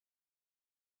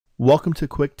Welcome to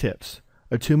Quick Tips,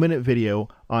 a 2-minute video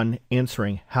on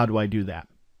answering how do I do that.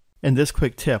 In this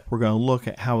quick tip, we're going to look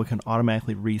at how we can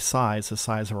automatically resize the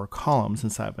size of our columns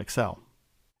inside of Excel.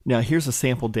 Now here's a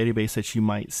sample database that you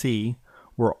might see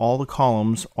where all the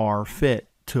columns are fit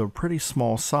to a pretty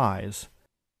small size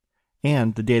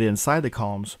and the data inside the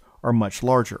columns are much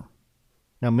larger.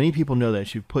 Now many people know that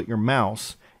if you put your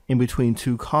mouse in between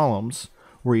two columns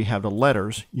where you have the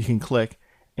letters, you can click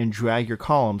and drag your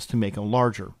columns to make them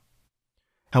larger.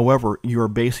 However, you are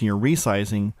basing your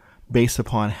resizing based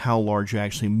upon how large you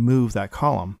actually move that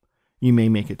column. You may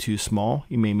make it too small,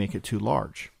 you may make it too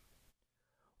large.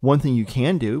 One thing you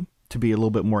can do to be a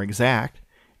little bit more exact,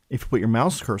 if you put your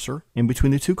mouse cursor in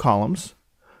between the two columns,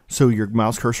 so your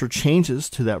mouse cursor changes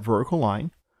to that vertical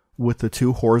line with the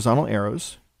two horizontal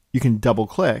arrows, you can double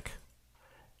click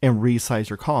and resize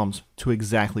your columns to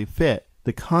exactly fit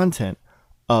the content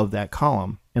of that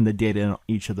column and the data in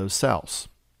each of those cells.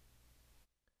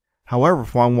 However,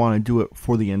 if I want to do it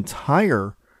for the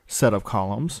entire set of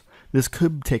columns, this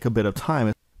could take a bit of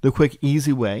time. The quick,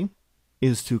 easy way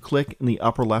is to click in the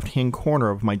upper left-hand corner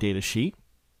of my data sheet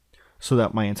so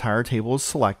that my entire table is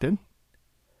selected.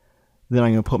 Then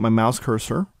I'm going to put my mouse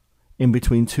cursor in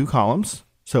between two columns.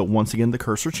 So once again, the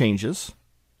cursor changes,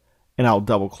 and I'll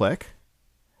double click.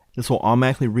 This will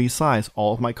automatically resize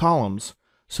all of my columns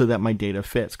so that my data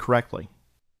fits correctly.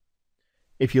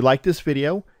 If you like this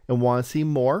video and want to see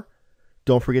more,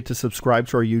 don't forget to subscribe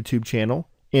to our YouTube channel.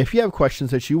 And if you have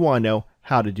questions that you want to know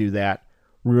how to do that,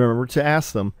 remember to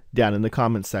ask them down in the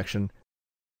comments section